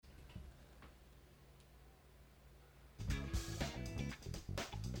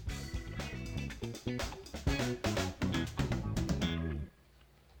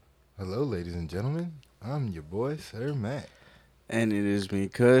Hello, ladies and gentlemen. I'm your boy, Sir Matt, And it is me,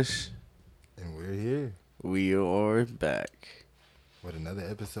 Kush. and we're here We are back. with another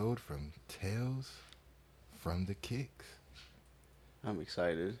episode from Tales from the Kicks. I'm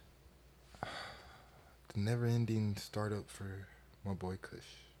excited. The never-ending startup for my boy Kush.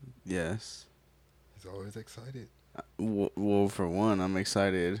 Yes. He's always excited. Well, for one, I'm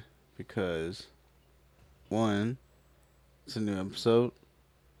excited because, one, it's a new episode.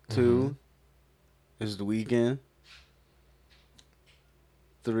 Two, it's the weekend.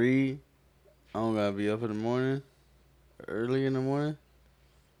 Three, I don't gotta be up in the morning, early in the morning.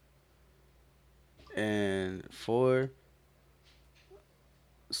 And four,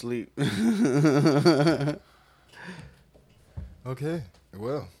 sleep. Okay,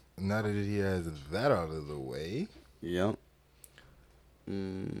 well, now that he has that out of the way, Yep.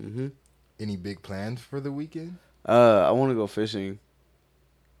 Mm-hmm. any big plans for the weekend? I want to go fishing.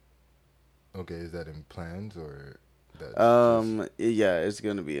 Okay, is that in plans or that's Yeah, it's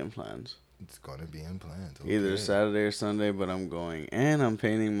gonna be in plans. it's gonna be in plans? Okay. Either Saturday or Sunday, but I'm going. And I'm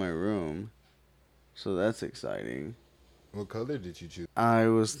painting my room. So that's exciting. What color did you choose? I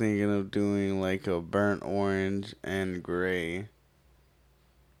was thinking of doing like a burnt orange and gray.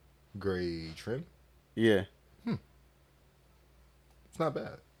 Gray trim? Yeah. It's not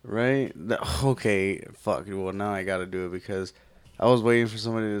bad. Right? Okay, fuck. Well, now I gotta do it because I was waiting for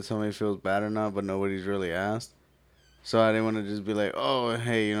somebody to tell me if it feels bad or not, but nobody's really asked. So I didn't want to just be like, oh,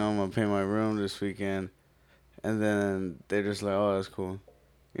 hey, I'm gonna paint my room this weekend. And then they're just like, oh, that's cool.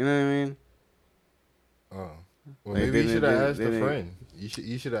 You know what I mean? Oh. Well, Like, maybe you should have asked they a didn't- friend.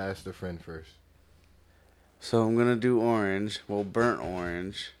 You should have asked a friend first. So I'm gonna do orange, well, burnt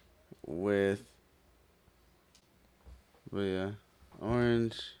orange, with, but yeah,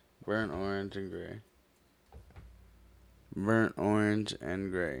 orange, burnt orange and gray. Burnt orange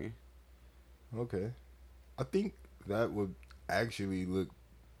and gray. Okay. I think that would actually look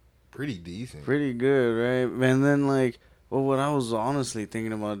pretty decent. Pretty good, right? And then like, well, what I was honestly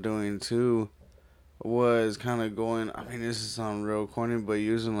thinking about doing too was kind of going. I mean, this is sound real corny, but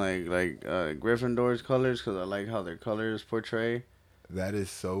using like Gryffindor's colors because I like how their colors portray. That is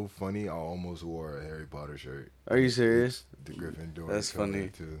so funny. I almost wore a Harry Potter shirt. Are you serious? It's the Gryffindor. That's color, funny.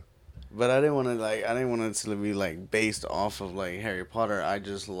 too. But I didn't want it to be like based off of like Harry Potter. I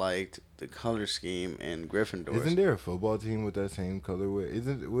just liked the color scheme in Gryffindor. Isn't there a football team with that same colorway?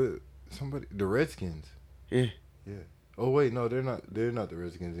 Isn't it with somebody? The Redskins. Yeah. Yeah. Oh wait, no, they're not. They're not the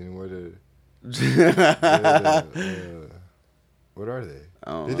Redskins anymore. They're what are they?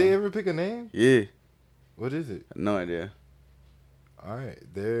 I don't Did know. they ever pick a name? Yeah. What is it? No idea. All right,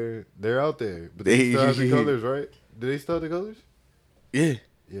 they're out there, but they still have the colors, right? Do they still have the colors? Yeah.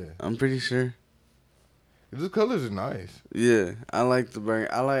 Yeah, I'm pretty sure. the colors are nice. Yeah. I like the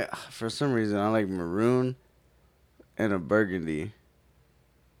burgundy. For some reason, I like maroon and a burgundy.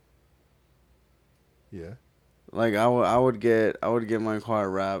 Yeah, Like I would get my car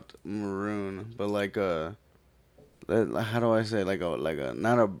wrapped maroon, but like how do I say, like a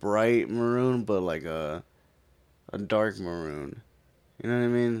not a bright maroon, but like a dark maroon. You know what I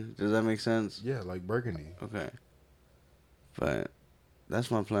mean? Does that make sense? yeah, like burgundy. Okay. But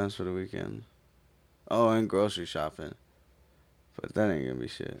that's my plans for the weekend. Oh, and grocery shopping. But that ain't gonna be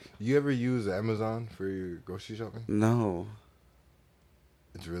shit. You ever use Amazon for your grocery shopping? No.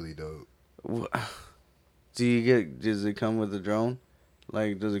 It's really dope. Does it come with a drone?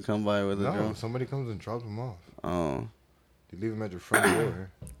 Like, does it come by with a No, drone? somebody comes and drops them off. Oh, You leave them at your front door.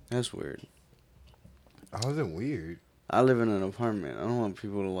 that's weird. How's it weird? I live in an apartment. I don't want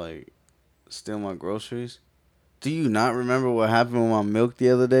people to, like, steal my groceries. Do you not remember what happened with my milk the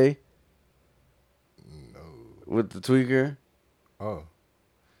other day? No. With the tweaker? Oh.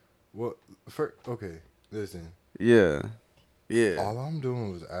 Well, okay, listen. Yeah. Yeah. All I'm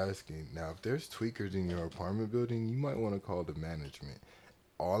doing was asking. Now, if there's tweakers in your apartment building, you might want to call the management.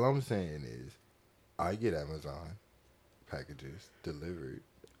 All I'm saying is, I get Amazon packages delivered.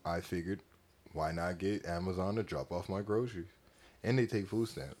 I figured, why not get Amazon to drop off my groceries? And they take food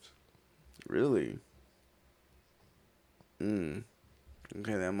stamps. Really? Okay,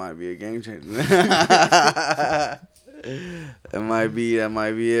 that might be a game changer. That might be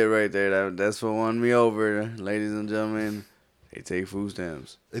it right there. That's what won me over, ladies and gentlemen. They take food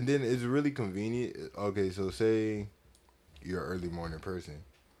stamps. And then it's really convenient. Okay, so say you're an early morning person.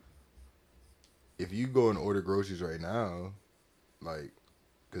 If you go and order groceries right now, like,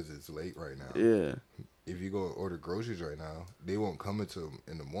 because it's late right now. Yeah. If you go and order groceries right now, they won't come until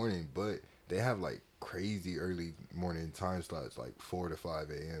in the morning, but they have like crazy early morning time slots, like 4 to 5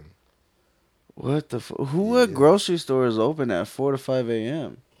 a.m. What the who? What Yeah. grocery store is open at 4 to 5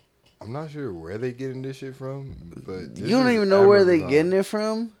 a.m.? I'm not sure where they getting this shit from, but You this don't is even know where they getting Amazon. it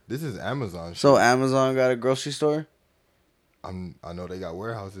from. This is Amazon So shit. Amazon got a grocery store. I know they got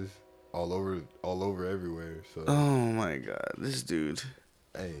warehouses all over everywhere. So Oh my god, this dude.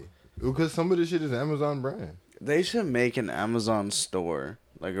 hey, because some of this shit is Amazon brand. They should make an Amazon store,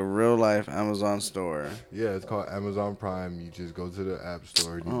 like a real life Amazon store. Yeah, it's called Amazon Prime. You just go to the app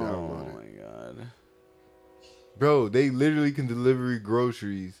store and you Oh download it. my god. Bro, they literally can deliver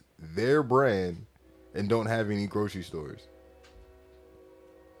groceries, their brand, and don't have any grocery stores.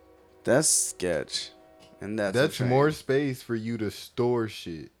 That's sketch. And that's a That's shame. more space for you to store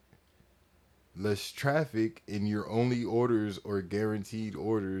shit. Less traffic, and your only orders or guaranteed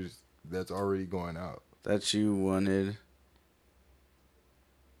orders that's already going out. That you wanted.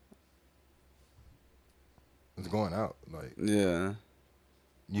 It's going out. Like, Yeah.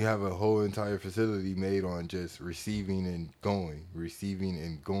 you have a whole entire facility made on just receiving and going, receiving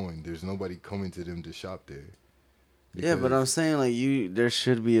and going. There's nobody coming to them to shop there. Yeah, but I'm saying like there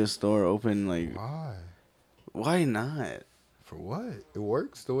should be a store open. Like, Why? why not? For what? It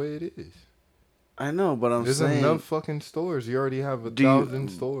works the way it is. I know, but I'm There's saying enough fucking stores. You already have 1,000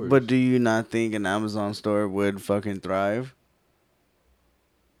 stores. But do you not think an Amazon store would fucking thrive?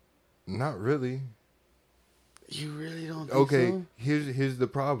 Not really. You really don't think Okay, so? here's the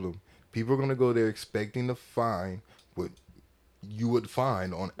problem. People are gonna go there expecting to find what you would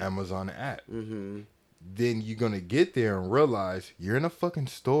find on Amazon app. Mm-hmm. Then you're gonna get there and realize you're in a fucking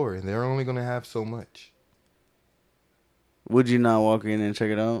store and they're only gonna have so much. Would you not walk in and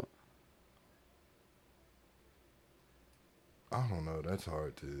check it out? I don't know. That's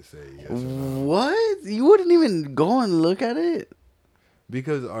hard to say yes or no. What? You wouldn't even go and look at it?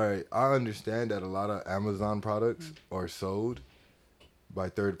 Because, all right, I understand that a lot of Amazon products are sold by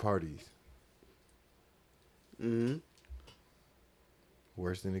third parties. Mm-hmm.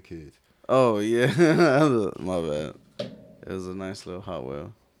 Worse than the kids. Oh, yeah. My bad. It was a nice little hot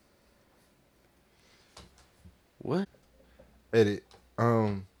wheel. What? Edit.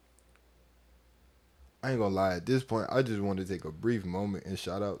 I ain't gonna lie. At this point, I just want to take a brief moment and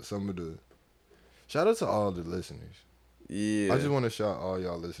shout out to all the listeners. Yeah. I just want to shout all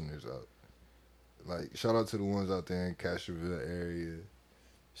y'all listeners out. Like, shout out to the ones out there in Castroville area.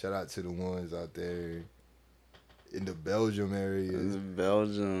 Shout out to the ones out there in the Belgium area.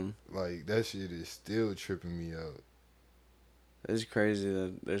 Belgium. Like, that shit is still tripping me out. It's crazy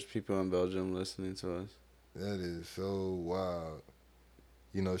that there's people in Belgium listening to us. That is so wild.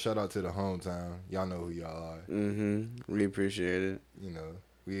 You know, shout out to the hometown. Y'all know who y'all are. Mm-hmm. We appreciate it. You know,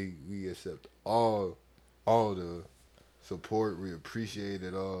 we accept all the support. We appreciate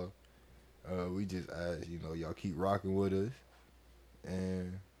it all. We just ask, y'all keep rocking with us.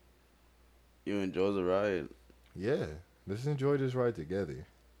 And You enjoy the ride. yeah, let's enjoy this ride together.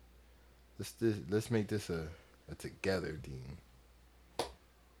 Let's make this a together thing.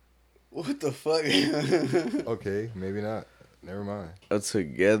 What the fuck? Okay, maybe not. Never mind. A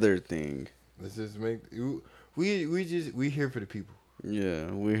together thing. Let's just make we here for the people. Yeah,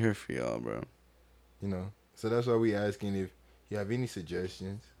 we're here for y'all, bro. You know, so that's why we asking if you have any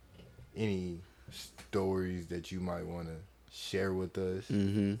suggestions, any stories that you might want to share with us,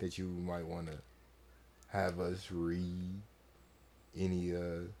 Mm-hmm. that you might want to have us read, any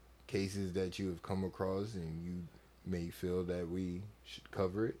cases that you have come across and you may feel that we should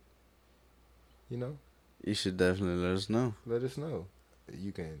cover it. You know, You should definitely let us know. let us know.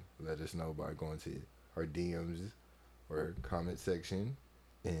 You can let us know by going to our DMs or comment section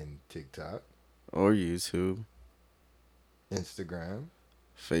in TikTok, Or YouTube, Instagram.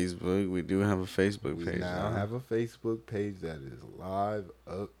 Facebook. We do have a Facebook We page now have a Facebook page that is live,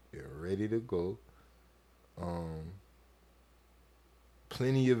 up, and ready to go.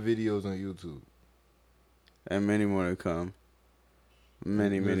 Plenty of videos on YouTube. And many more to come.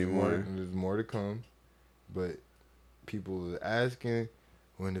 Many more. There's more to come. But people are asking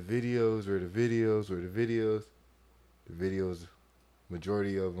when the videos. The videos,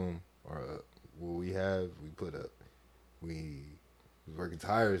 majority of them are up. What we put up. We was working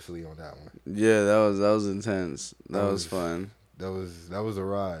tirelessly on that one. Yeah, that was intense. That was fun. That was a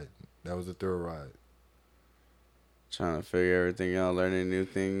ride. That was a thorough ride. Trying to figure everything out, learning new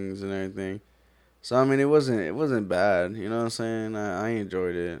things and everything. So I mean, it wasn't bad. You know what I'm saying? I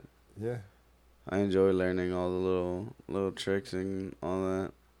enjoyed it. Yeah. I enjoy learning all the little tricks and all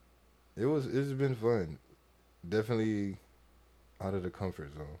that. It's been fun. Definitely out of the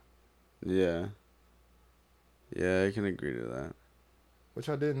comfort zone. Yeah. Yeah, I can agree to that. Which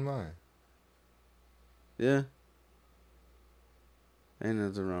I didn't mind. Yeah. Ain't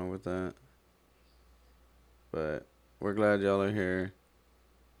nothing wrong with that. But we're glad y'all are here.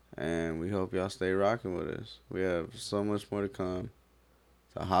 And we hope y'all stay rocking with us. We have so much more to come.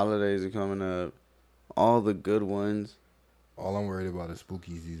 The holidays are coming up. All the good ones. All I'm worried about is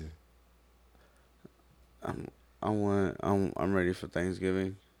spooky season. I'm ready for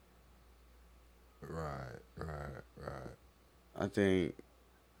Thanksgiving. Right. I think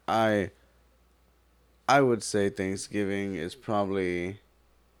I would say Thanksgiving is probably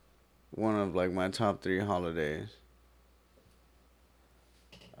one of like my top 3 holidays.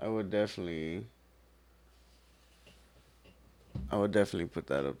 I would definitely put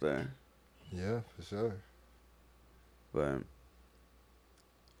that up there. Yeah, for sure. But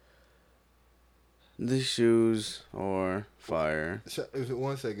these shoes are fire.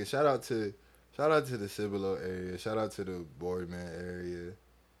 1 second. Shout out to the Cibolo area. Shout out to the Boardman area.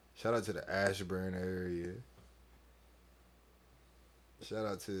 Shout out to the Ashburn area. Shout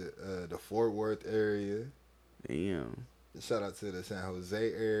out to the Fort Worth area. Damn. Shout out to the San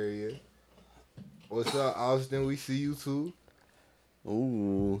Jose area. What's up, Austin? We see you too.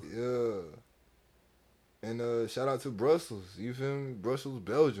 Ooh. Yeah. And shout out to Brussels. You feel me? Brussels,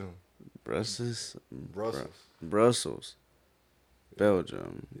 Belgium. Brussels. Brussels.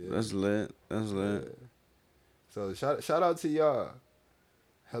 Belgium. Yeah. That's lit. Yeah. So shout out to y'all.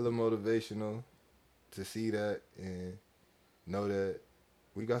 Hella motivational to see that and know that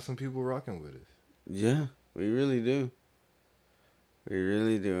we got some people rocking with us. Yeah, we really do. We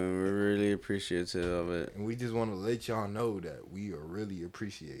really do, and we're really appreciative of it. And we just want to let y'all know that we are really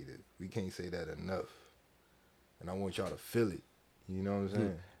appreciative. We can't say that enough. And I want y'all to feel it. You know what I'm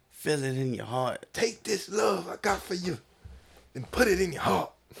saying? Feel it in your heart. Take this love I got for you and put it in your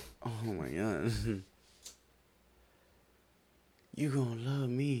heart. Oh my God. You gonna love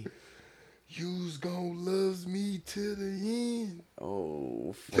me. You's gonna love me till the end.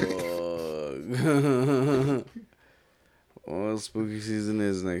 Oh, fuck. Well, spooky season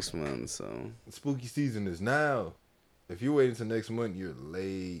is next month, so. Spooky season is now. If you're waiting till next month, you're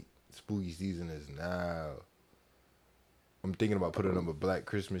late. Spooky season is now. I'm thinking about putting up a black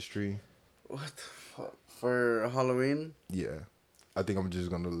Christmas tree. What the fuck? For Halloween? Yeah. I think I'm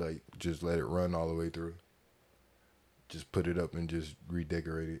just gonna just let it run all the way through. Just put it up and just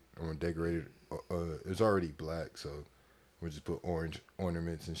redecorate it. I'm gonna decorate it. It's already black, so we'll just put orange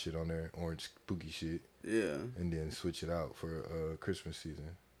ornaments and shit on there. Orange spooky shit. Yeah. And then switch it out for Christmas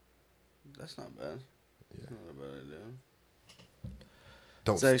season. That's not bad. Yeah. Not a bad idea.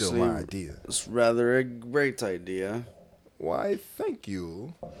 Don't steal my idea. It's rather a great idea. Why, thank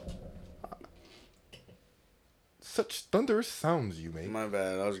you. Such thunderous sounds you make. My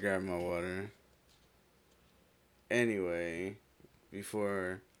bad. I was grabbing my water. Anyway,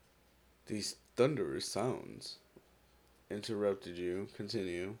 before these thunderous sounds interrupted you,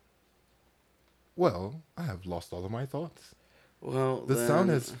 continue. Well, I have lost all of my thoughts. Well, the sound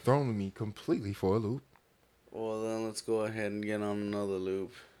has thrown me completely for a loop. Well, then let's go ahead and get on another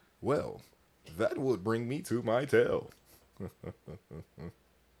loop. Well, that would bring me to my tale.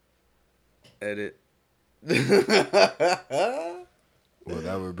 Edit. Well,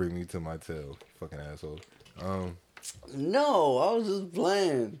 that would bring me to my tale, fucking asshole. No, I was just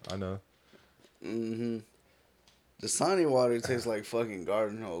playing. I know. Mm-hmm. The Dasani water tastes like fucking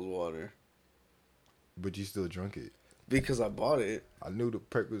garden hose water. But you still drunk it. Because I bought it. I knew the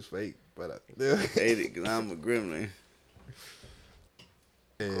perk was fake, but I ate it because I'm a gremlin.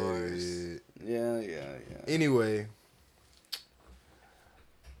 Of course. Yeah. Anyway,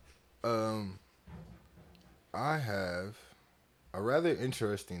 I have a rather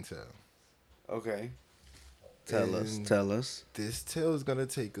interesting tale. Okay. Tell us. This tale is gonna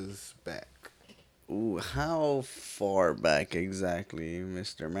take us back. Ooh, how far back exactly,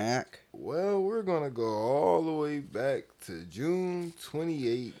 Mr. Mac? Well, we're gonna go all the way back to June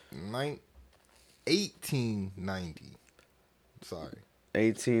 28, 1890. Sorry.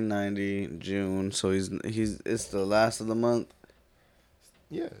 1890, June. So he's it's the last of the month.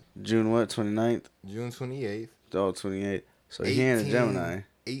 Yeah. June what? 29th? June 28th. Oh, 28th. So he ain't a Gemini.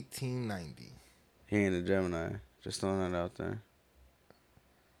 1890. He ain't a Gemini. Just throwing that out there.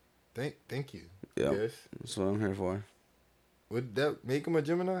 Thank you. Yeah. Yes. That's what I'm here for. Would that make him a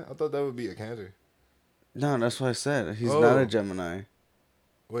Gemini? I thought that would be a Cancer. No, that's what I said. He's not a Gemini.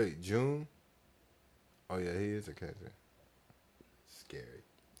 Wait, June? Oh, yeah, he is a Cancer. Scary.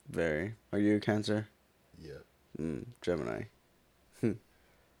 Very. Are you a Cancer? Yep. Gemini.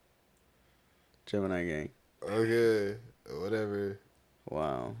 Gemini gang. Okay, whatever.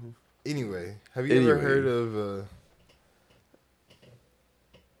 Wow. Anyway, have you ever heard of... I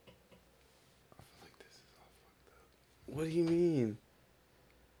feel like this is all fucked up. What do you mean?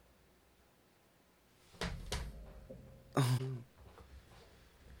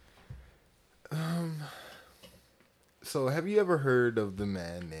 So, have you ever heard of the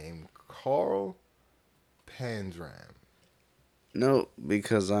man named Carl Panzram? No,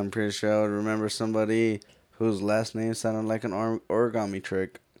 because I'm pretty sure I would remember somebody whose last name sounded like an origami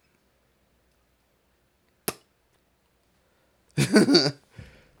trick.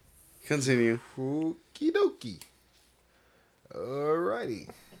 Continue. Okie dokie. Alrighty.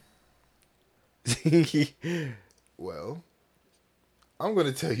 Well, I'm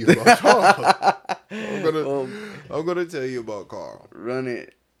gonna tell you about Carl. I'm gonna tell you about Carl. Run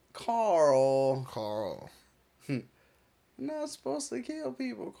it, Carl. Carl. You're not supposed to kill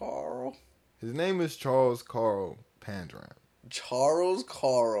people, Carl. His name is Charles Carl Panzram. Charles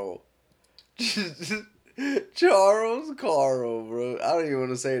Carl. Charles Carl, bro. I don't even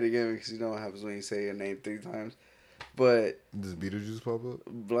want to say it again because you know what happens when you say your name 3 times. But Does Beetlejuice pop up?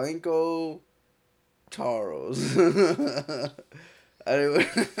 Blanco Charles.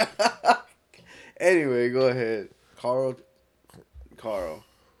 Anyway, go ahead. Carl. Come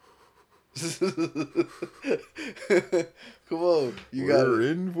on. We're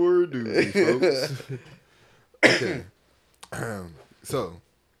in for a doozy, folks. Okay. So,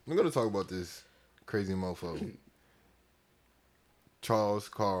 I'm going to talk about this crazy mofo. Charles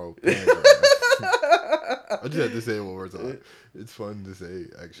Carl Panzram. I just had to say it one more time. It's fun to say,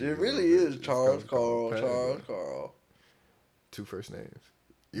 actually. It really is Charles Carl. Charles Carl. 2 first names.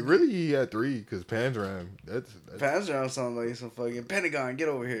 He had 3 because Panzram. That's Panzram sounds like some fucking Pentagon. Get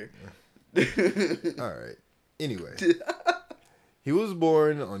over here. All right. Anyway, he was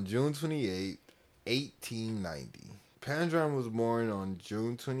born on June 28, 1890. Panzram was born on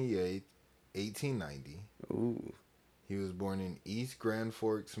June 28, 1890. Ooh. He was born in East Grand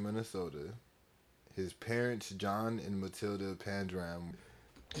Forks, Minnesota. His parents, John and Matilda Panzram.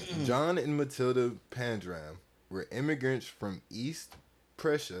 John and Matilda Panzram were immigrants from East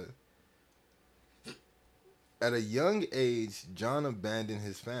Prussia. At a young age, John abandoned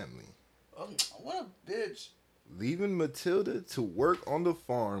his family. Oh, what a bitch. Leaving Matilda to work on the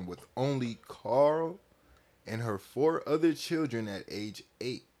farm with only Carl and her 4 other children at age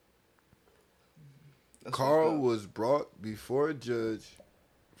 8. That's Carl was brought before a judge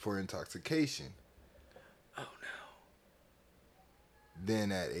for intoxication. Oh, no.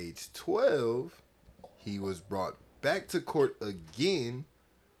 Then at age 12, he was brought back to court again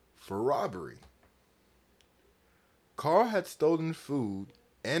for robbery. Carl had stolen food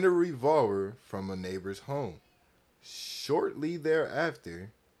and a revolver from a neighbor's home. Shortly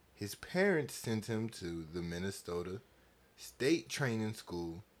thereafter, his parents sent him to the Minnesota State Training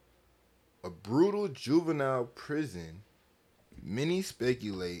School, a brutal juvenile prison. Many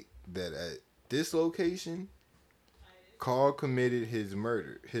speculate that at this location, Carl committed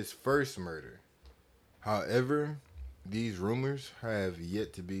his first murder. However, these rumors have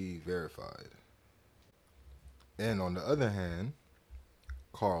yet to be verified. And on the other hand,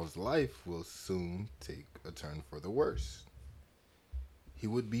 Carl's life will soon take a turn for the worse. He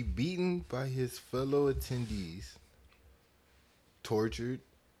would be beaten by his fellow attendees, tortured,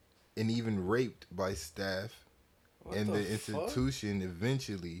 and even raped by staff and the institution.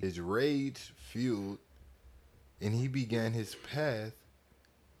 Eventually, his rage fueled, and he began his path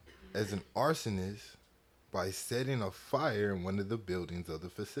as an arsonist by setting a fire in one of the buildings of the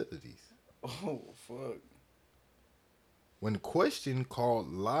facilities. Oh, fuck. When questioned, Carl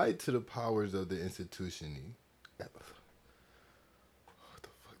lied to the powers of the institution. What the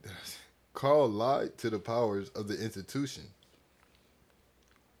fuck did I say? Carl lied to the powers of the institution.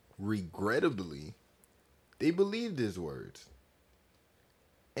 Regrettably, they believed his words,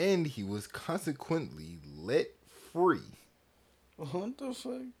 and he was consequently let free. What the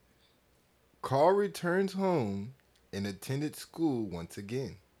fuck? Carl returns home and attended school once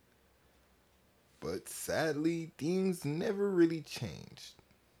again. But sadly, things never really changed.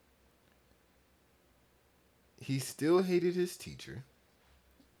 He still hated his teacher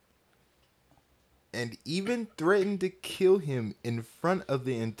and even threatened to kill him in front of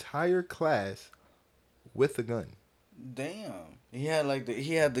the entire class with a gun. Damn. He had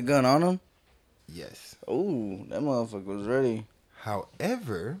the gun on him? Yes. Oh, that motherfucker was ready.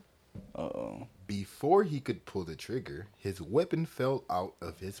 However, before he could pull the trigger, his weapon fell out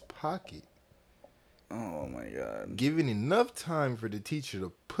of his pocket. Oh my God. Giving enough time for the teacher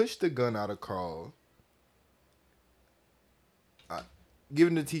to push the gun out of Carl.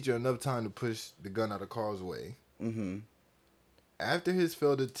 Giving the teacher enough time to push the gun out of Carl's way. Mm-hmm. After his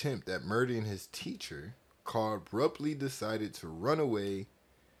failed attempt at murdering his teacher, Carl abruptly decided to run away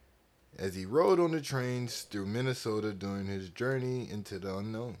as he rode on the trains through Minnesota during his journey into the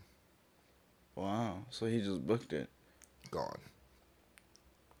unknown. Wow. So he just booked it. Gone.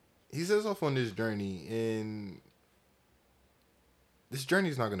 He sets off on this journey, and This journey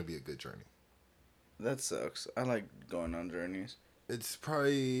is not going to be a good journey. That sucks. I like going on journeys. It's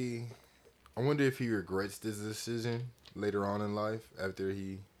probably. I wonder if he regrets this decision later on in life after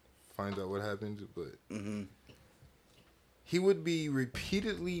he finds out what happened. But he would be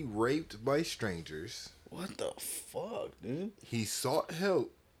repeatedly raped by strangers. What the fuck, dude? He sought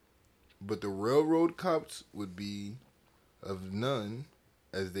help, but the railroad cops would be of none,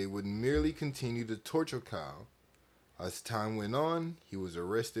 as they would merely continue to torture Kyle. As time went on, he was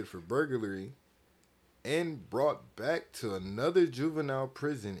arrested for burglary and brought back to another juvenile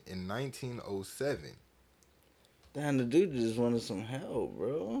prison in 1907. Damn, the dude just wanted some help,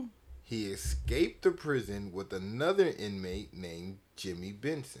 bro. He escaped the prison with another inmate named Jimmy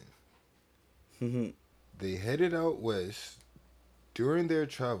Benson. They headed out west. During their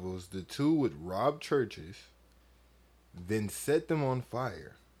travels, the two would rob churches, then set them on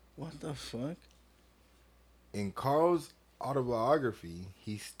fire. What the fuck? In Carl's autobiography,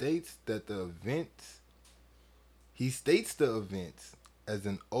 he states the events as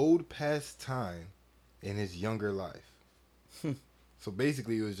an old past time in his younger life. So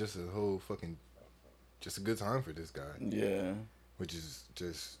basically, it was just a good time for this guy. Yeah. Which is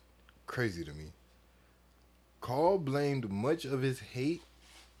just crazy to me. Carl blamed much of his hate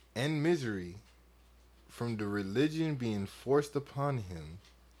and misery from the religion being forced upon him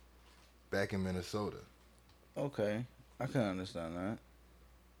back in Minnesota. Okay, I can understand that.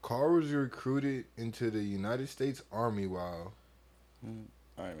 Carl was recruited into the United States Army while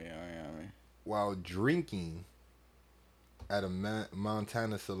drinking at a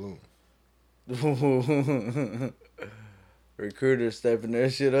Montana saloon. Recruiter stepping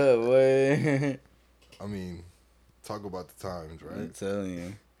that shit up, boy. I mean, talk about the times, right? I'm telling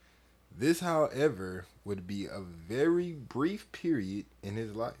you. This, however, would be a very brief period in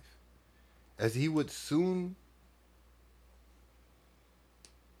his life, as he would soon...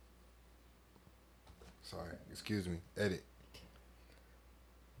 Edit.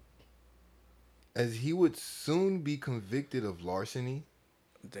 As he would soon be convicted of larceny.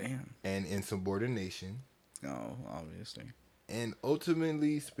 Damn. And insubordination. Oh, obviously. And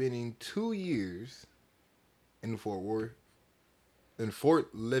ultimately spending 2 years in Fort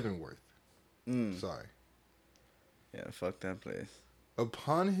Leavenworth. Sorry. Yeah, fuck that place.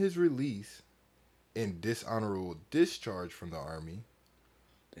 Upon his release and dishonorable discharge from the army,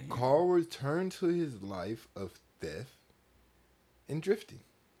 damn, Carl returned to his life of theft and drifting,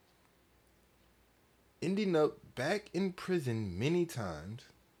 ending up back in prison many times.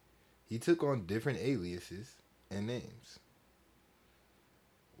 He took on different aliases and names.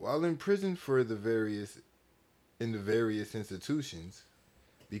 While in prison in the various institutions,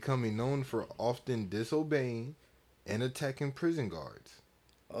 becoming known for often disobeying and attacking prison guards.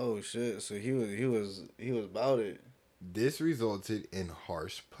 Oh shit! So he was about it. This resulted in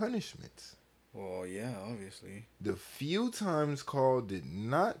harsh punishments. Well, yeah, obviously. The few times Carl did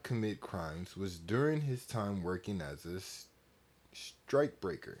not commit crimes was during his time working as a strike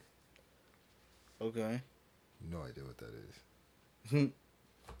breaker. Okay. No idea what that is.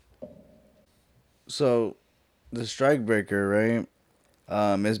 So, the strike breaker, right?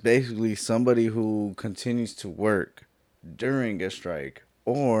 Is basically somebody who continues to work during a strike,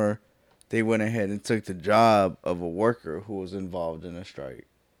 or they went ahead and took the job of a worker who was involved in a strike.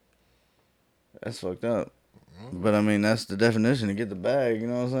 That's fucked up. But I mean, that's the definition to get the bag, you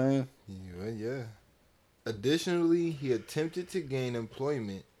know what I'm saying? Yeah. Additionally, he attempted to gain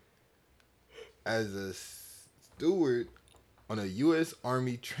employment as a steward on a U.S.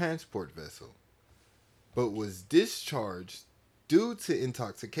 Army transport vessel, but was discharged due to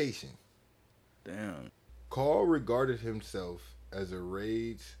intoxication. Damn. Carl regarded himself as a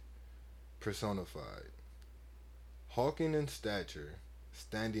rage personified, hulking in stature,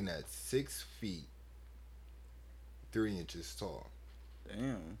 standing at 6 feet 3 inches tall.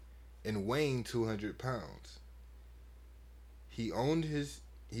 Damn. And weighing 200 pounds. He owned his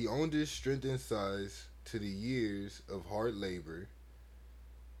strength and size to the years of hard labor,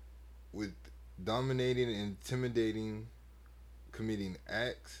 with dominating and intimidating, committing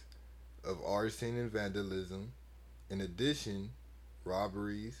acts of arson and vandalism. In addition,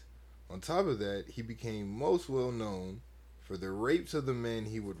 robberies. On top of that, he became most well known for the rapes of the men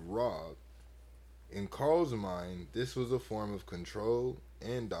he would rob. In Carl's mind, this was a form of control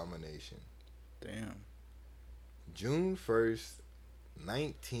and domination. Damn. June 1st,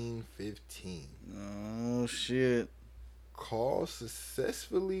 1915. Oh, shit. Carl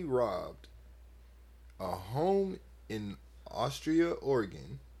successfully robbed a home in Austria,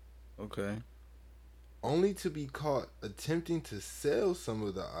 Oregon. Okay. Only to be caught attempting to sell some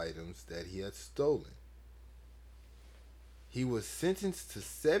of the items that he had stolen. He was sentenced to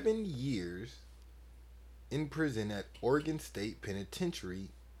 7 years in prison at Oregon State Penitentiary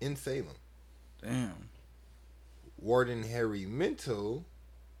in Salem. Damn. Warden Harry Minto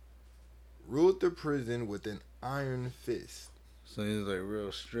ruled the prison with an iron fist. So he's like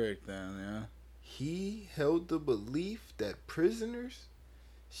real strict then, yeah? He held the belief that prisoners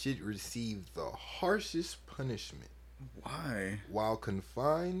should receive the harshest punishment. Why? While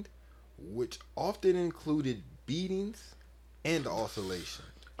confined, which often included beatings and isolation.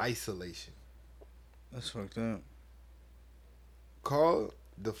 That's fucked up. Carl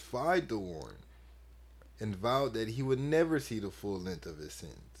defied the warrant and vowed that he would never see the full length of his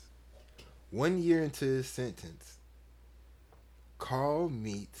sentence. 1 year into his sentence, Carl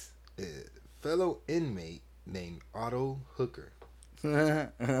meets a fellow inmate named Otto Hooker.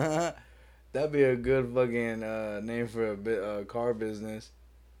 That'd be a good fucking name for a car business.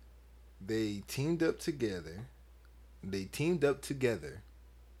 They teamed up together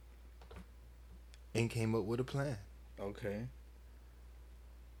and came up with a plan. Okay.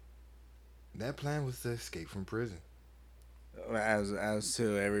 That plan was to escape from prison. As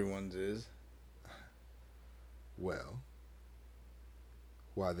to everyone's is. Well,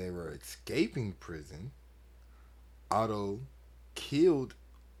 while they were escaping prison, Otto killed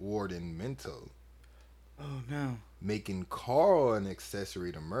Warden Minto. Oh no. Making Carl an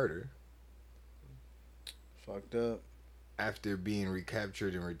accessory to murder. Fucked up. After being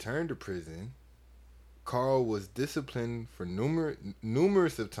recaptured and returned to prison, Carl was disciplined for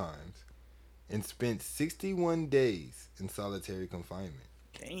numerous of times and spent 61 days in solitary confinement.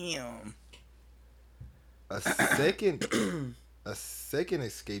 Damn. A second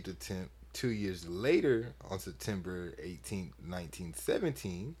escape attempt 2 years later, on September 18,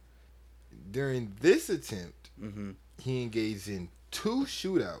 1917. During this attempt, he engaged in 2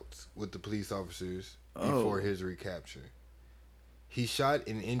 shootouts with the police officers before his recapture. He shot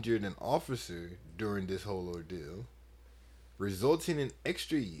and injured an officer during this whole ordeal, resulting in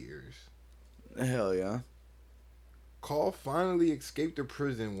extra years. Hell yeah. Carl finally escaped the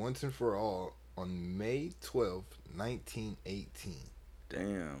prison once and for all on May 12, 1918.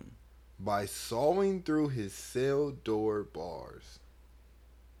 Damn. By sawing through his cell door bars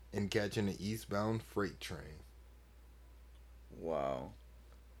and catching an eastbound freight train. Wow.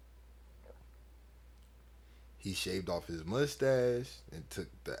 He shaved off his mustache and took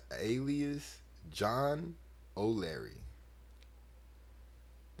the alias John O'Leary.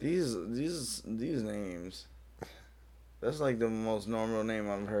 These names. That's like the most normal name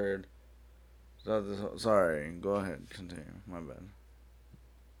I've heard. Sorry, go ahead, continue. My bad.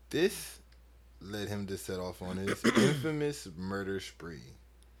 This led him to set off on his infamous murder spree.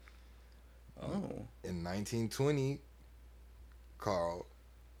 Oh. In 1920, Carl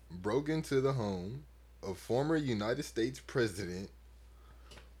broke into the home of former United States President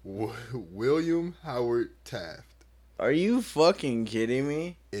William Howard Taft. Are you fucking kidding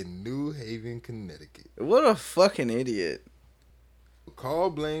me? In New Haven, Connecticut. What a fucking idiot. Carl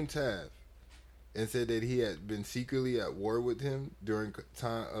blamed Taft and said that he had been secretly at war with him during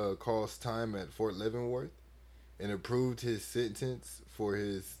Carl's time at Fort Leavenworth and approved his sentence for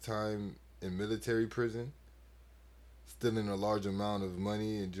his time in military prison. Stealing a large amount of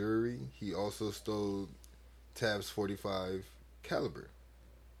money and jewelry, he also stole Taft's .45 caliber.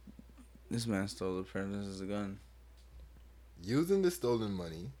 This man stole the president's gun. Using the stolen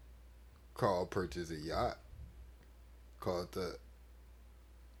money, Carl purchased a yacht called the,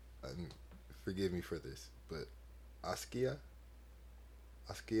 forgive me for this, but Askia,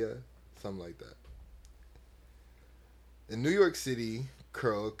 something like that. In New York City,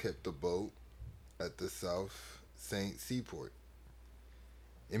 Carl kept a boat at the South Saint Seaport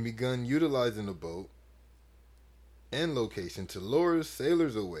and begun utilizing the boat and location to lure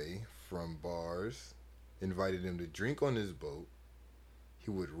sailors away from bars, invited them to drink on his boat.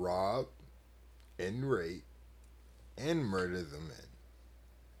 He would rob and rape and murder the men.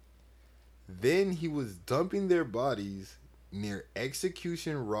 Then he was dumping their bodies near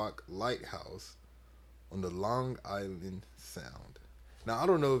Execution Rock Lighthouse on the Long Island Sound. Now, I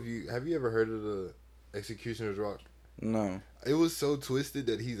don't know if have you ever heard of the Executioner's Rock? No. It was so twisted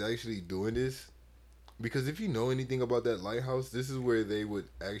that he's actually doing this. Because if you know anything about that lighthouse, this is where they would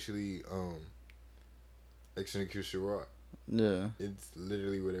actually execute Rock. Yeah. It's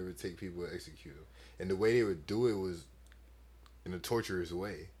literally where they would take people to execute them. And the way they would do it was in a torturous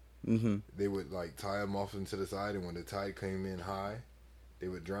way. Mm-hmm. They would like tie them off into the side, and when the tide came in high, they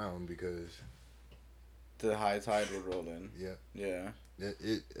would drown because the high tide would roll in. Yeah. Yeah.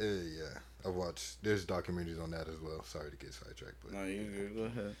 Yeah. I've watched. There's documentaries on that as well. Sorry to get sidetracked, but no, you good. Go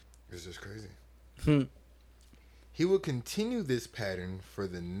ahead. It's just crazy. He would continue this pattern for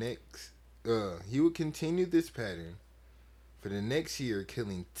the next. He would continue this pattern for the next year,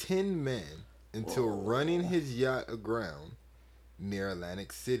 killing 10 men until running his yacht aground near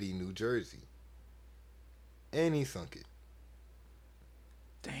Atlantic City, New Jersey, and he sunk it.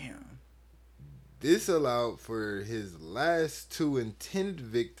 Damn. This allowed for his last two intended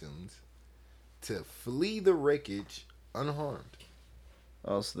victims to flee the wreckage unharmed.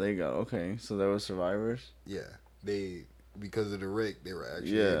 Oh, so they got okay. So there were survivors. Yeah, they because of the wreck, they were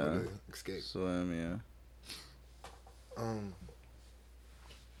actually able to escape. Swim, yeah.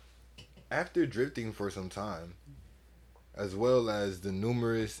 After drifting for some time, as well as the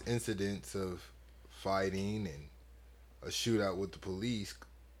numerous incidents of fighting and a shootout with the police,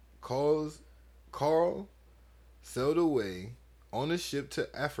 Carl sailed away on a ship to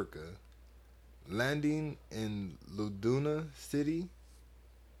Africa, landing in Luduna City.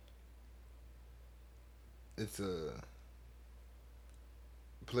 It's a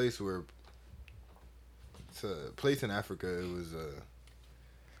place in Africa. It was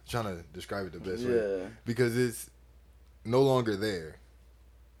trying to describe it the best way because it's no longer there.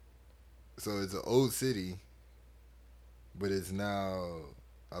 So it's an old city, but it's now,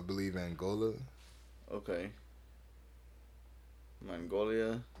 I believe, Angola. Okay.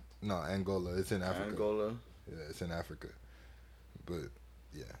 Mongolia? No, Angola. It's in Africa. Angola? Yeah, it's in Africa. But,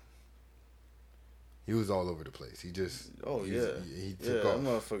 yeah. He was all over the place. He just... Oh, he took off. That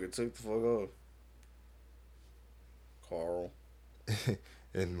motherfucker took the fuck off. Carl.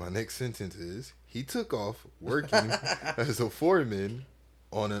 And my next sentence is, he took off working as a foreman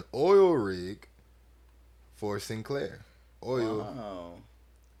on an oil rig for Sinclair Oil. Wow.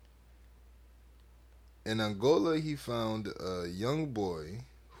 In Angola, he found a young boy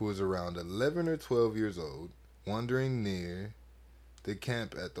who was around 11 or 12 years old, wandering near the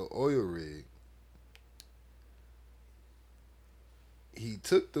camp at the oil rig. He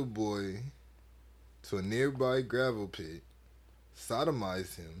took the boy to a nearby gravel pit,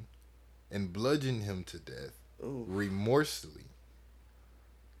 sodomized him, and bludgeoned him to death, remorselessly.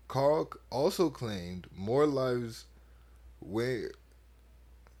 Carl also claimed more lives where...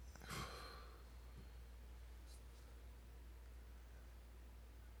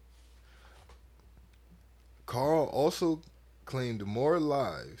 Carl also claimed more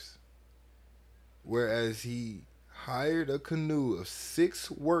lives, whereas he hired a canoe of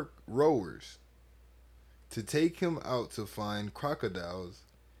 6 rowers to take him out to find crocodiles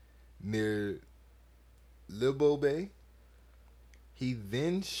near Libo Bay. He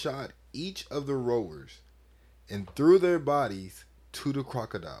then shot each of the rowers and threw their bodies to the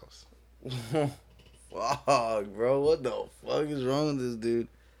crocodiles. Fuck, bro. What the fuck is wrong with this dude?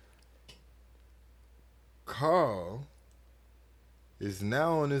 Carl is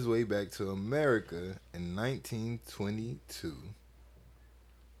now on his way back to America in 1922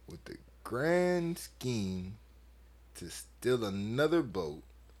 with the grand scheme to steal another boat,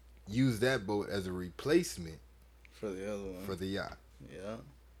 use that boat as a replacement for the other one, for the yacht. Yeah.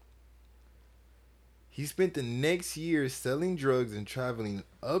 He spent the next year selling drugs and traveling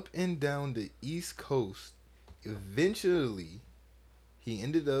up and down the East Coast. Eventually, he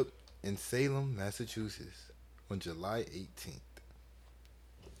ended up in Salem, Massachusetts on July 18th.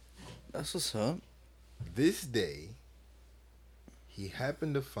 That's what's up. This day, he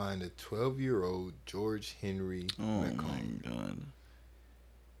happened to find a 12-year-old George Henry McComb. My God.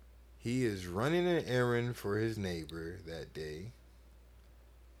 He is running an errand for his neighbor that day.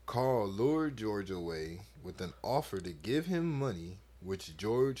 Carl lured George away with an offer to give him money, which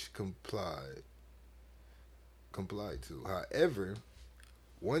George complied to. However,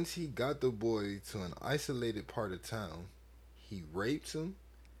 once he got the boy to an isolated part of town, he raped him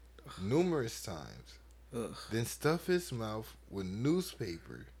numerous times, then stuffed his mouth with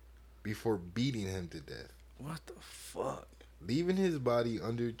newspaper before beating him to death. What the fuck? Leaving his body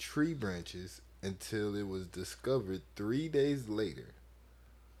under tree branches until it was discovered 3 days later.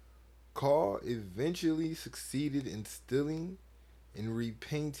 Carl eventually succeeded in stealing and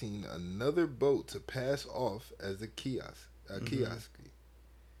repainting another boat to pass off as a kiosk. I'm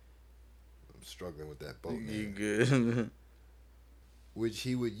struggling with that boat name. You good? Which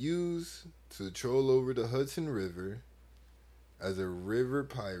he would use to troll over the Hudson River as a river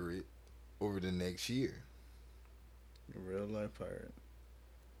pirate over the next year. A real life pirate.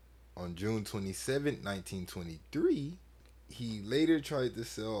 On June 27, 1923, he later tried to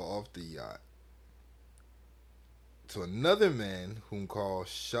sell off the yacht to another man whom Carl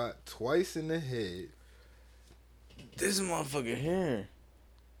shot twice in the head. This motherfucker here.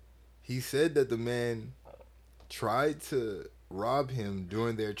 He said that the man tried to rob him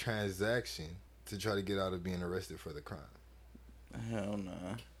during their transaction to try to get out of being arrested for the crime. Hell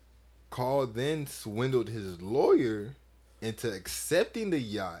nah. Carl then swindled his lawyer into accepting the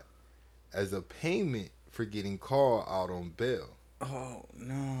yacht as a payment for getting Carl out on bail. Oh,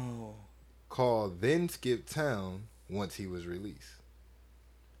 no. Carl then skipped town once he was released.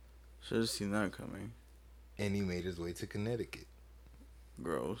 Should have seen that coming. And he made his way to Connecticut.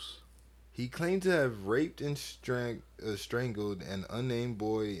 Gross. He claimed to have raped and strangled an unnamed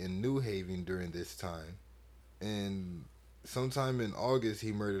boy in New Haven during this time. And sometime in August,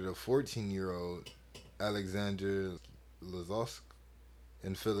 he murdered a 14-year-old Alexander Lazosk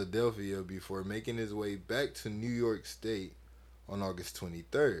in Philadelphia before making his way back to New York State on August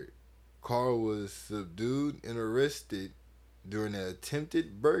 23rd. Carl was subdued and arrested during an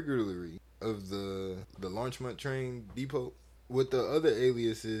attempted burglary of the Larchmont train depot. With the other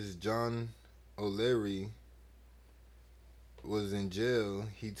aliases, John O'Leary was in jail.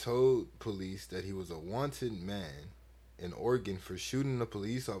 He told police that he was a wanted man in Oregon for shooting a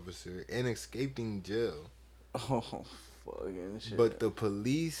police officer and escaping jail. Oh, fucking shit. But the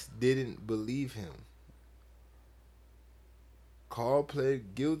police didn't believe him. Carl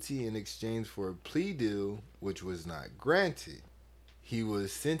pled guilty in exchange for a plea deal, which was not granted. He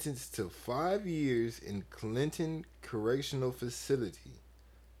was sentenced to 5 years in Clinton Correctional Facility,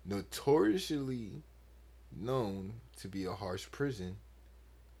 notoriously known to be a harsh prison,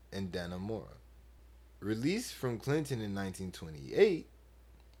 in Dannemora. Released from Clinton in 1928,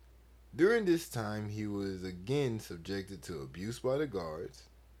 during this time he was again subjected to abuse by the guards,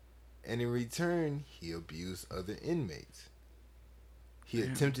 and in return he abused other inmates. He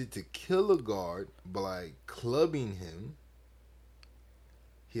attempted to kill a guard by clubbing him.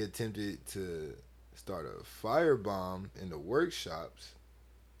 He attempted to start a firebomb in the workshops.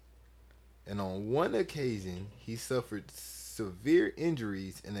 And on one occasion, he suffered severe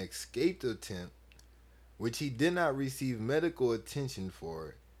injuries in an escape attempt, which he did not receive medical attention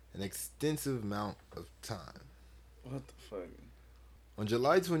for an extensive amount of time. What the fuck? On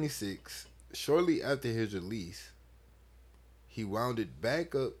July 26, shortly after his release, he wound it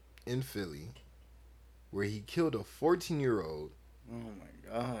back up in Philly, where he killed a 14-year-old, Oh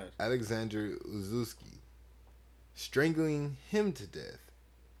my God, Alexander Uzuski, strangling him to death.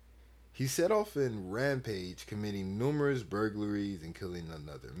 He set off in rampage, committing numerous burglaries and killing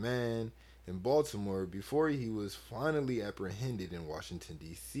another man in Baltimore before he was finally apprehended in Washington,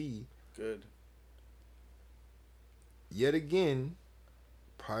 D.C. Good. Yet again,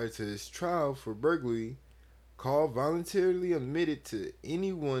 prior to his trial for burglary, Carl voluntarily admitted to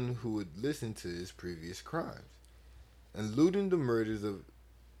anyone who would listen to his previous crimes, and looting the murders of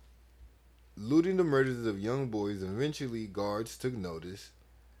young boys. Eventually, guards took notice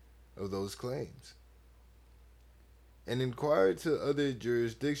of those claims and inquired to other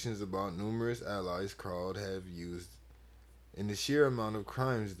jurisdictions about numerous allies Carl had used, and the sheer amount of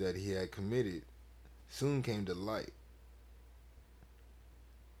crimes that he had committed soon came to light.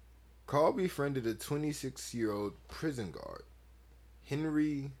 Carl befriended a 26-year-old prison guard,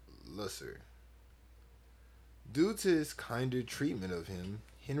 Henry Lusser. Due to his kinder treatment of him,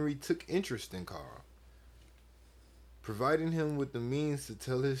 Henry took interest in Carl, providing him with the means to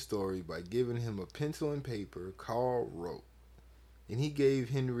tell his story by giving him a pencil and paper. Carl wrote, and he gave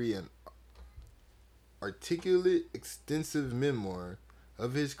Henry an articulate, extensive memoir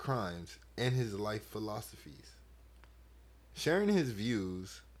of his crimes and his life philosophies. Sharing his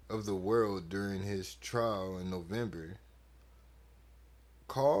views of the world during his trial in November,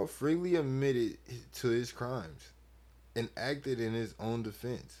 Carl freely admitted to his crimes and acted in his own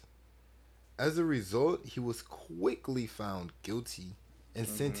defense. As a result, he was quickly found guilty and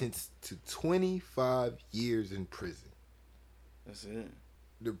sentenced to 25 years in prison. That's it.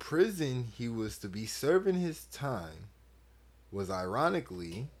 The prison he was to be serving his time was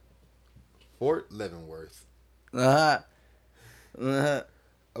ironically Fort Leavenworth.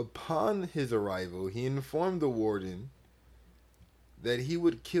 Upon his arrival, he informed the warden that he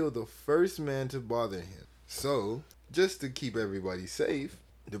would kill the first man to bother him. So, just to keep everybody safe,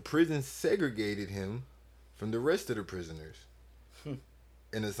 the prison segregated him from the rest of the prisoners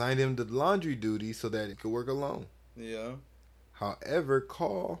and assigned him the laundry duty so that he could work alone. Yeah. However,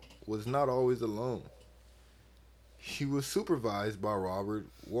 Carl was not always alone. He was supervised by Robert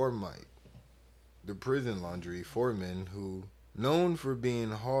Warmite, the prison laundry foreman, who known for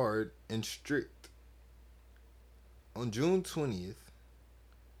being hard and strict. On June 20th,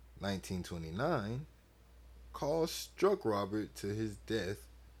 1929, Carl struck Robert to his death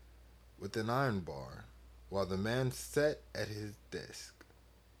with an iron bar while the man sat at his desk.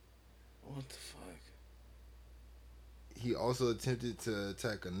 What the fuck? he also attempted to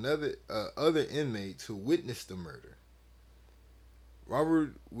attack another other inmates who witnessed the murder.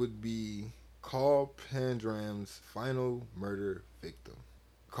 Robert would be Carl Panzram's final murder victim.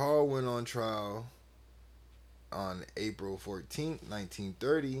 Carl went on trial on April 14th,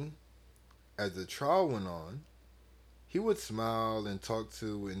 1930. As the trial went on, he would smile and talk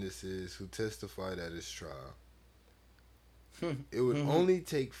to witnesses who testified at his trial. It would only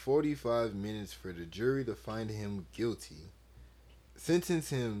take 45 minutes for the jury to find him guilty, sentence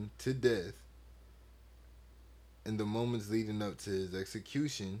him to death. In the moments leading up to his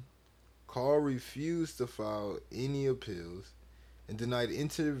execution, Carl refused to file any appeals and denied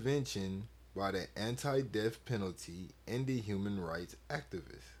intervention by the anti-death penalty and the human rights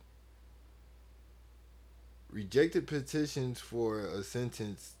activists. Rejected petitions for a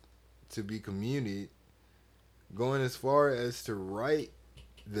sentence to be commuted, going as far as to write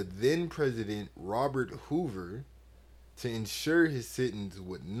the then president Robert Hoover to ensure his sentence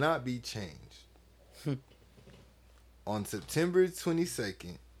would not be changed. On September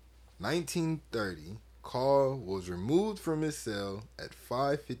 22nd, 1930, Carl was removed from his cell at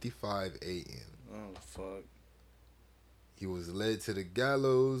 5:55 a.m. Oh, fuck. He was led to the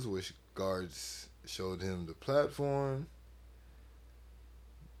gallows, which guards showed him the platform.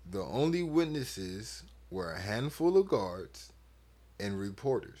 The only witnesses were a handful of guards and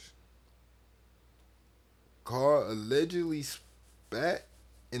reporters. Carl allegedly spat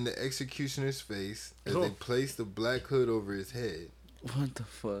in the executioner's face as they placed the black hood over his head. What the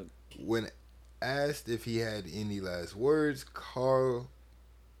fuck? When asked if he had any last words, Carl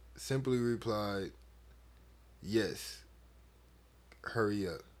simply replied, "Yes, hurry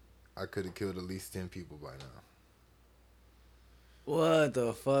up. I could have killed at least 10 people by now." What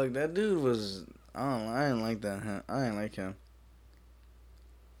the fuck? That dude was... I didn't like that. I didn't like him.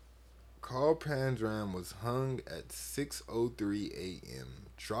 Carl Panzram was hung at 6:03 a.m.,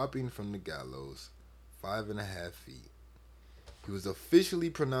 dropping from the gallows 5.5 feet. He was officially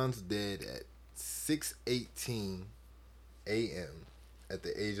pronounced dead at 6:18 a.m. at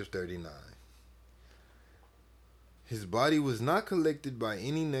the age of 39. His body was not collected by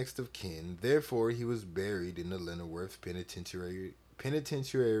any next of kin, therefore he was buried in the Leavenworth Penitentiary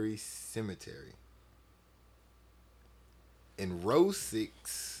Cemetery. In row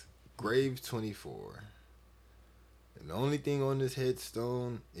 6, grave 24. And the only thing on this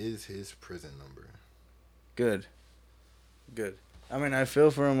headstone is his prison number. Good. I mean, I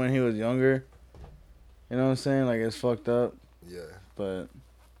feel for him when he was younger. You know what I'm saying? Like, it's fucked up. Yeah. But...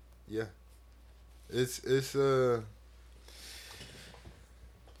 yeah. It's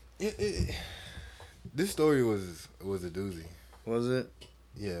this story was a doozy. Was it?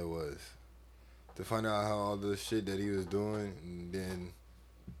 Yeah, it was. To find out how all the shit that he was doing, and then,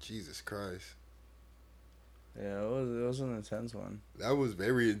 Jesus Christ. Yeah, it was an intense one. That was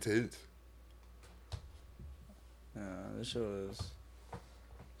very intense. Yeah, this shit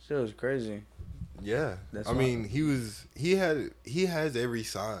was crazy. Yeah. I mean, he has every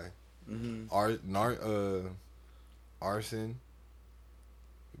sign. Mm-hmm. Arson,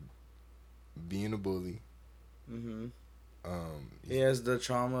 being a bully. Mm-hmm. He has the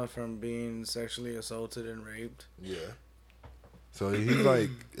trauma from being sexually assaulted and raped. Yeah. So he's like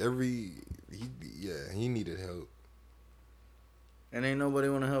he needed help. And ain't nobody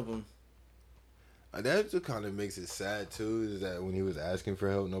want to help him. That just kind of makes it sad too, is that when he was asking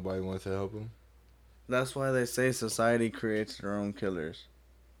for help, nobody wants to help him. That's why they say society creates their own killers.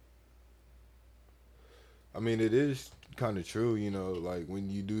 I mean, it is kind of true, you know, like when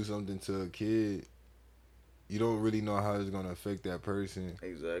you do something to a kid, you don't really know how it's going to affect that person.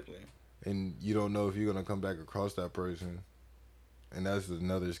 Exactly. And you don't know if you're going to come back across that person. And that's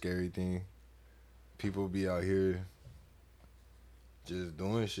another scary thing. People be out here just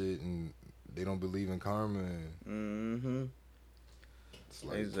doing shit and they don't believe in karma. And mm-hmm. It's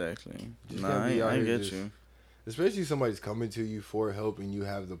like, exactly. Nah, I get you. Especially somebody's coming to you for help and you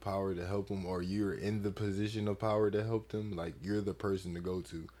have the power to help them, or you're in the position of power to help them. Like, you're the person to go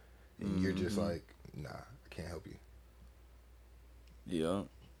to. And you're just like, nah, I can't help you. Yeah.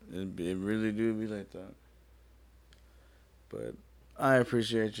 It really do be like that. But I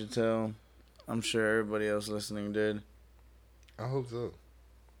appreciate your tell. I'm sure everybody else listening did. I hope so.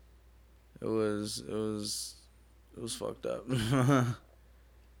 It was fucked up.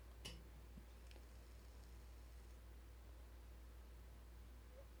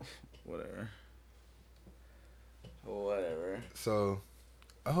 Whatever. So,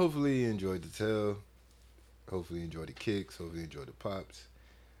 I hopefully enjoyed the tale. Hopefully enjoyed the kicks. Hopefully enjoyed the pops.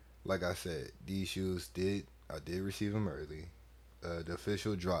 Like I said, these shoes I did receive them early. The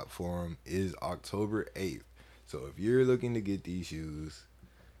official drop for them is October 8th. So if you're looking to get these shoes,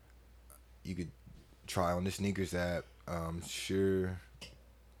 you could try on the sneakers app. Sure,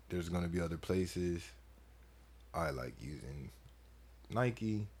 there's gonna be other places. I like using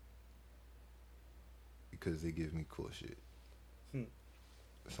Nike because they give me cool shit.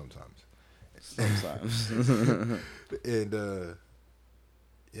 Sometimes. And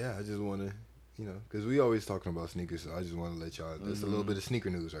yeah, I just want to, because we always talking about sneakers, so I just want to let y'all. That's a little bit of sneaker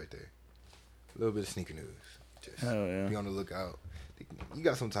news right there. A little bit of sneaker news. Just Hell yeah. Be on the lookout. You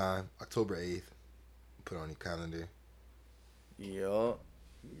got some time. October 8th. Put on your calendar. Yup.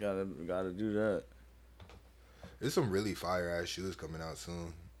 Gotta do that. There's some really fire ass shoes coming out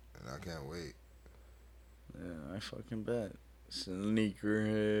soon, and I can't wait. Yeah, I fucking bet.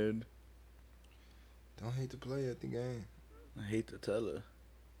 Sneakerhead. Don't hate to play at the game. I hate to tell her.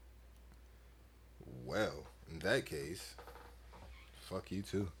 Well, in that case, fuck you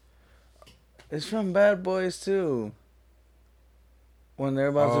too. It's from Bad Boys too. When they're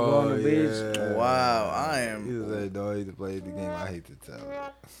about to go on the beach. Yeah. Wow, I am. You said don't hate to play at the game. I hate to tell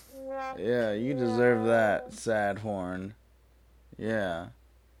her. Yeah, you deserve that, sad horn. Yeah.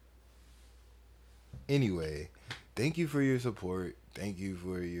 Anyway, thank you for your support. Thank you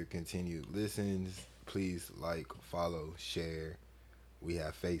for your continued listens. Please like, follow, share. We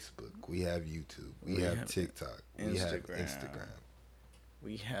have Facebook. We have YouTube. We have TikTok. We have Instagram.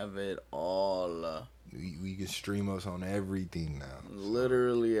 We have it all. We can stream us on everything now.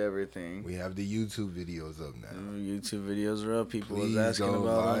 Literally everything. We have the YouTube videos up now. YouTube videos are up. People Please was asking go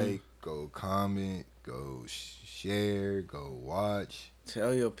about like, them. go comment, go share, go watch.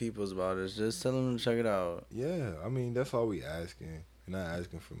 Tell your peoples about it. Just tell them to check it out. Yeah, I mean, that's all we asking. We're not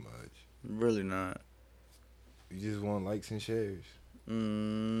asking for much. Really not. We just want likes and shares.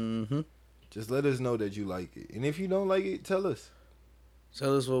 Mm-hmm. Just let us know that you like it. And if you don't like it, tell us.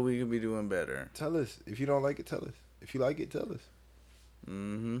 Tell us what we could be doing better. Tell us. If you don't like it, tell us. If you like it, tell us.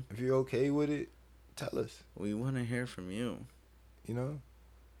 Mm-hmm. If you're okay with it, tell us. We want to hear from you. You know?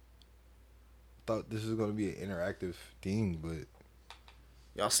 Thought this was going to be an interactive thing, but...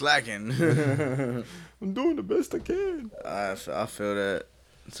 Y'all slacking. I'm doing the best I can. I feel that.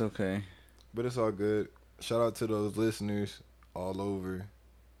 It's okay. But it's all good. Shout out to those listeners all over.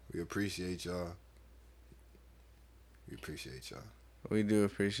 We appreciate y'all. We appreciate y'all. We do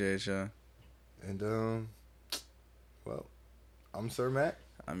appreciate y'all. And, well, I'm Sir Matt.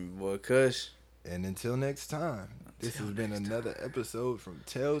 I'm your boy Kush. And until next time, this has been another episode from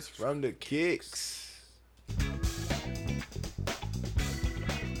Tales from the Kicks.